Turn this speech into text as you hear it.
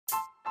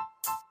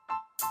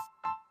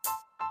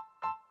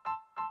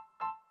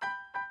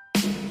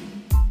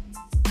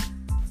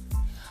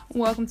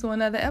Welcome to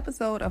another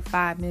episode of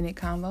 5 Minute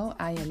Convo.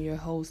 I am your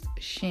host,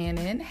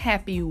 Shannon.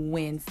 Happy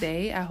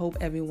Wednesday. I hope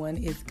everyone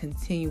is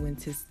continuing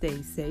to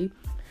stay safe.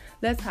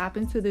 Let's hop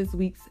into this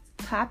week's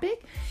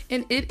topic,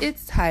 and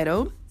it's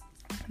titled,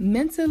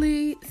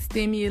 Mentally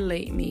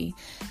Stimulate Me.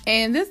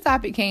 And this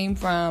topic came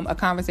from a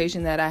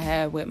conversation that I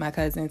had with my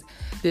cousins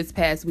this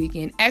past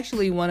weekend.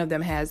 Actually, one of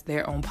them has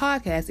their own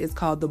podcast. It's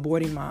called The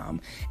Boarding Mom,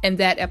 and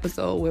that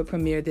episode will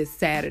premiere this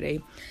Saturday.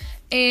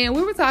 And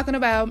we were talking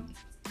about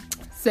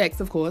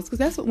sex, of course, because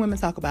that's what women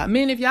talk about.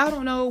 Men, if y'all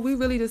don't know, we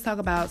really just talk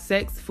about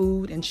sex,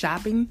 food, and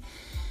shopping.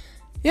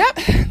 Yep,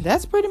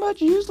 that's pretty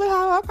much usually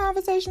how our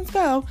conversations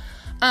go.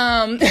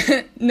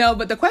 No,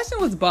 but the question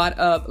was brought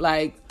up,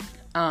 like,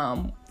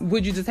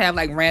 would you just have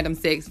like random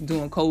sex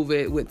during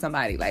COVID with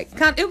somebody? Like,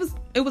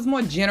 it was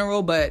more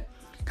general, but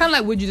kind of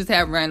like, would you just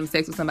have random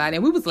sex with somebody?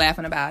 And we was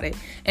laughing about it.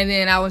 And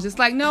then I was just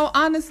like, no,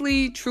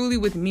 honestly, truly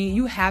with me,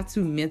 you have to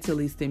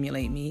mentally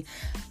stimulate me.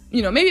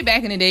 You know, maybe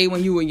back in the day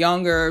when you were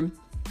younger,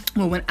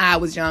 when I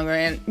was younger,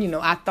 and, you know,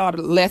 I thought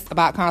less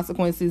about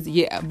consequences.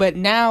 Yeah. But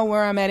now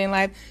where I'm at in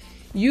life,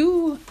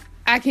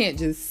 I can't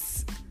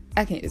just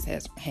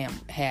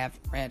have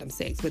random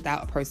sex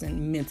without a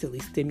person mentally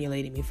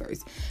stimulating me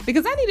first,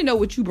 because I need to know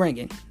what you're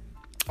bringing.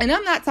 And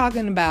I'm not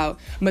talking about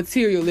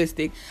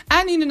materialistic.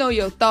 I need to know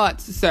your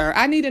thoughts, sir.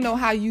 I need to know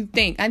how you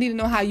think. I need to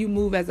know how you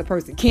move as a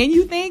person. Can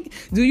you think?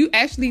 Do you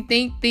actually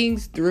think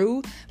things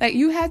through? Like,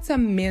 you had to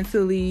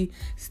mentally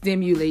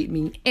stimulate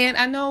me. And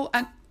I know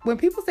when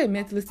people say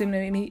mentally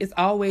stimulate me, it's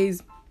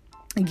always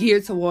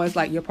geared towards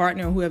like your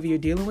partner or whoever you're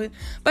dealing with.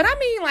 But I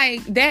mean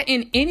like that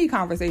in any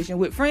conversation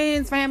with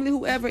friends, family,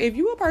 whoever. If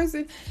you're a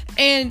person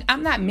and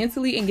I'm not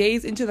mentally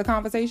engaged into the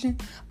conversation,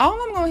 all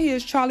I'm going to hear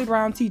is Charlie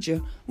Brown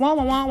teacher. Wah,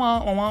 wah, wah,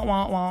 wah, wah, wah,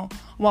 wah,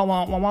 wah,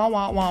 wah, wah, wah,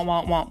 wah, wah,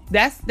 wah, wah.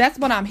 That's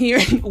what I'm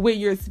hearing when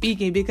you're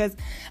speaking, because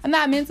I'm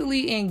not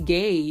mentally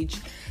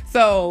engaged.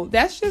 So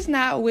that's just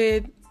not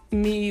with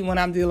me when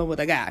I'm dealing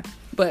with a guy.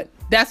 But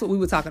that's what we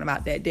were talking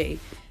about that day.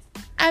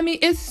 I mean,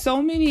 it's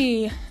so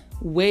many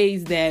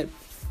ways that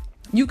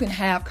you can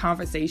have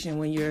conversation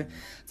when you're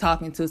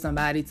talking to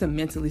somebody to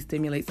mentally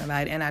stimulate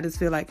somebody. And I just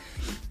feel like,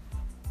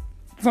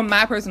 from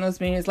my personal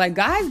experience, like,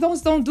 guys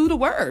don't do the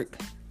work.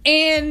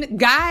 And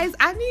guys,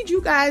 I need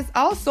you guys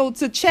also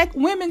to check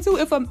women too.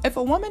 If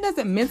a woman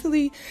doesn't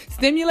mentally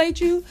stimulate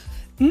you,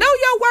 know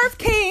your worth,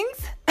 kings.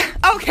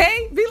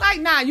 Okay? Be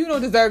like, nah, you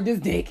don't deserve this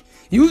dick.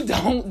 You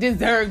don't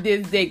deserve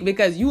this dick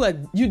because you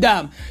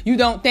dumb. You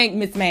don't think,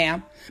 Miss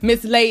Ma'am,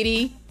 Miss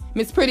Lady,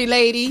 Miss Pretty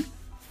Lady.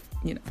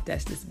 You know,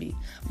 that's just me.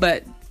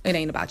 But it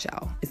ain't about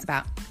y'all. It's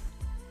about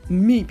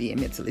me being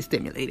mentally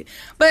stimulated.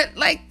 But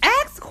like,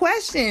 ask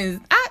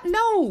questions.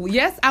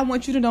 Yes, I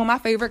want you to know my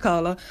favorite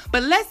color,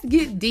 but let's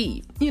get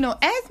deep. You know,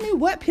 ask me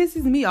what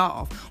pisses me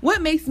off.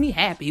 What makes me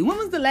happy? When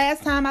was the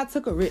last time I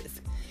took a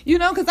risk? You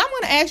know, because I'm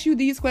going to ask you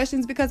these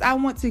questions because I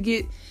want to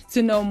get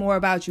to know more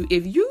about you.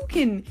 If you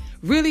can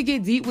really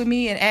get deep with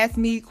me and ask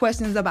me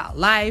questions about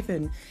life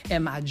and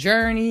my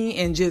journey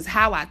and just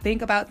how I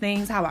think about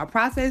things, how I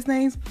process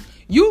things,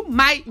 you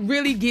might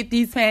really get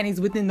these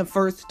panties within the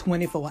first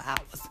 24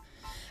 hours.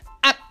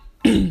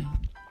 I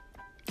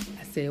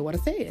said what I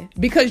said.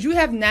 Because you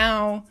have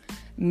now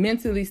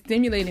mentally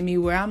stimulated me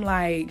where I'm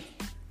like,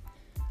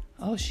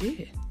 oh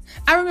shit.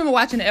 I remember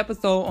watching an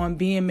episode on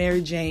Being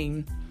Mary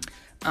Jane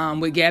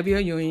with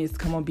Gabrielle Union. It's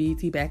come on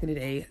BET back in the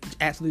day.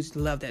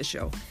 Absolutely love that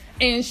show.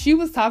 And she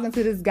was talking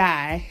to this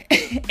guy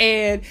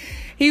and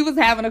he was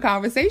having a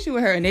conversation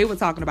with her and they were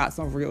talking about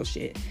some real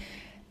shit.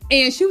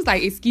 And she was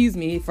like, excuse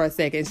me for a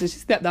second. So she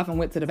stepped off and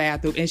went to the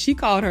bathroom and she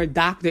called her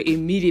doctor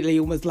immediately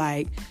and was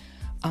like,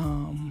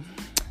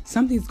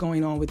 something's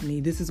going on with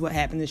me. This is what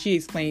happened. And she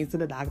explains to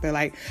the doctor,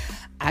 like,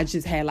 I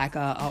just had like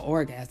a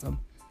orgasm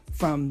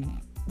from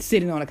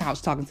sitting on the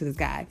couch talking to this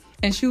guy.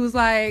 And she was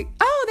like,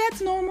 oh,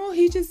 that's normal.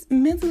 He just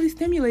mentally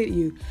stimulated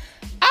you.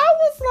 I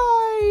was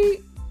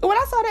like, when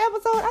I saw the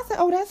episode, I said,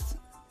 oh,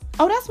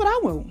 that's what I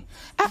want.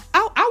 I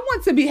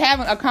want to be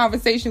having a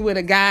conversation with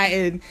a guy,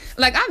 and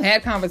like, I've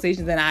had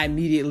conversations and I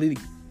immediately,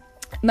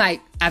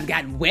 like, I've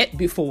gotten wet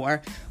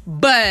before,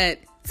 but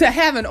to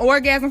have an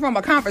orgasm from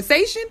a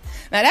conversation,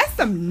 now that's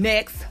some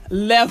next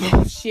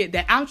level shit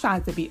that I'm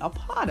trying to be a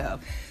part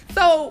of.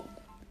 So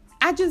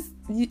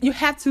you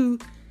have to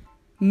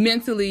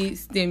mentally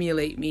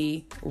stimulate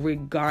me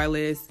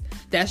regardless.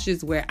 That's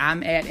just where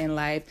I'm at in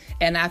life.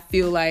 And I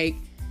feel like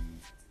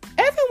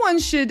everyone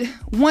should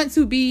want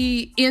to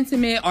be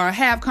intimate or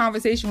have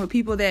conversation with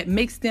people that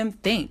makes them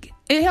think.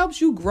 It helps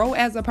you grow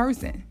as a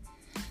person.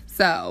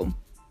 So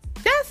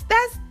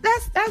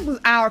that was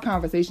our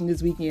conversation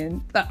this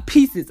weekend,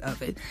 pieces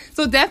of it.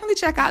 So definitely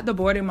check out the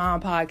Boarding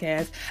Mom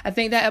podcast. I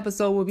think that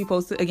episode will be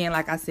posted again,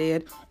 like I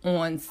said,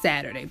 on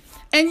Saturday.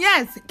 And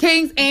yes,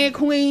 kings and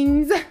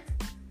queens,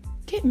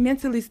 get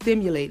mentally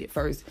stimulated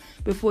first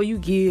before you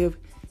give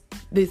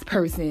this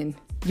person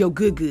your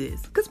good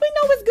goods, because we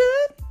know it's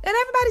good and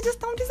everybody just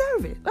don't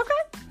deserve it.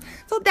 Okay,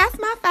 so that's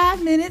my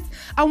 5 minutes.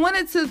 I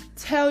wanted to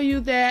tell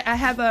you that I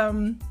have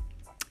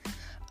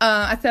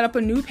I set up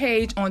a new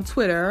page on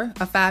Twitter,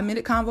 a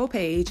 5-minute convo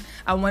page.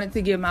 I wanted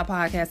to give my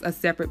podcast a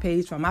separate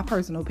page from my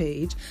personal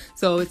page.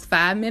 So it's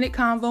 5-minute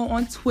convo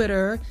on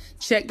Twitter.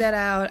 Check that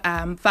out.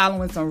 I'm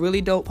following some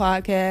really dope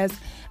podcasts.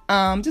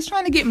 Just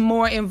trying to get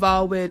more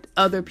involved with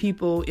other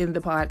people in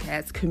the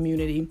podcast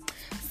community.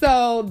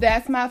 So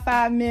that's my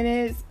 5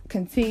 minutes.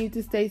 Continue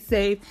to stay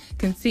safe.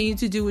 Continue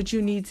to do what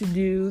you need to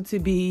do to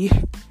be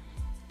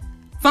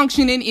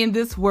functioning in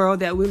this world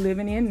that we're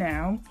living in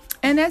now.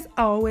 And as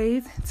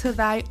always, to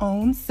thy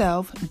own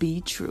self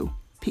be true.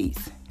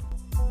 Peace.